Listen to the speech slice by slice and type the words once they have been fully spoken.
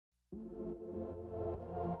I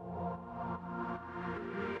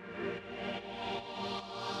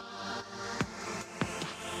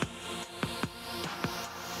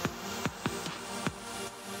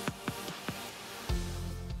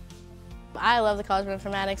love the College of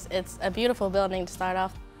Informatics. It's a beautiful building to start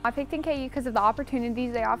off. I picked NKU because of the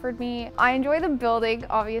opportunities they offered me. I enjoy the building,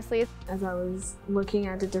 obviously. As I was looking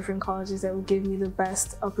at the different colleges that would give me the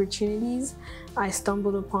best opportunities, I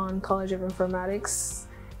stumbled upon College of Informatics,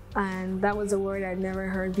 and that was a word I'd never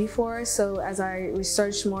heard before. So as I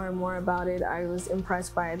researched more and more about it, I was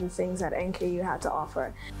impressed by the things that NKU had to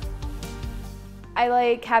offer. I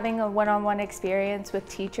like having a one-on-one experience with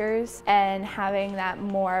teachers and having that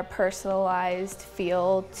more personalized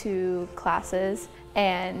feel to classes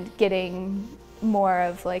and getting more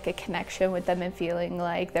of like a connection with them and feeling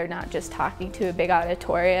like they're not just talking to a big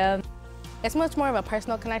auditorium. It's much more of a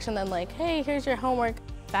personal connection than like, hey, here's your homework.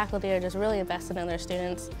 Faculty are just really invested in their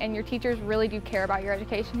students. And your teachers really do care about your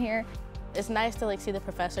education here. It's nice to see the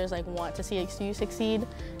professors want to see you succeed,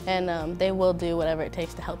 and they will do whatever it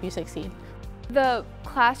takes to help you succeed. The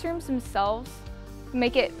classrooms themselves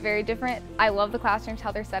make it very different. I love the classrooms,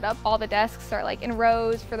 how they're set up. All the desks are in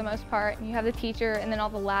rows for the most part, and you have the teacher and then all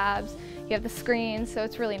the labs. You have the screens, so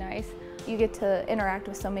it's really nice. You get to interact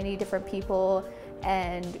with so many different people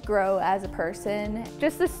and grow as a person.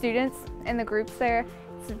 Just the students and the groups there,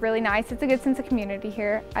 it's really nice. It's a good sense of community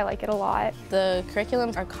here. I like it a lot. The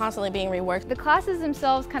curriculums are constantly being reworked. The classes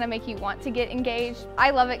themselves kind of make you want to get engaged.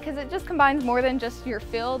 I love it because it just combines more than just your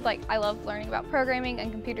field. I love learning about programming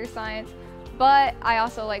and computer science, but I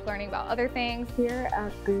also like learning about other things. Here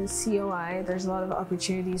at the COI, there's a lot of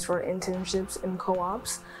opportunities for internships and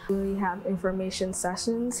co-ops. We have information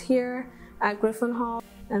sessions here at Griffin Hall,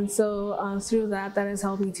 and so through that has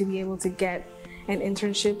helped me to be able to get an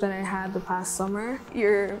internship that I had the past summer.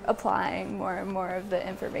 You're applying more and more of the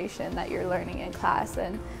information that you're learning in class,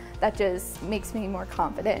 and that just makes me more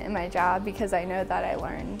confident in my job because I know that I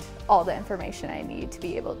learned all the information I need to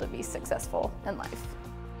be able to be successful in life.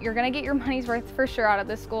 You're going to get your money's worth for sure out of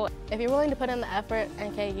this school. If you're willing to put in the effort,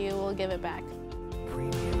 NKU will give it back.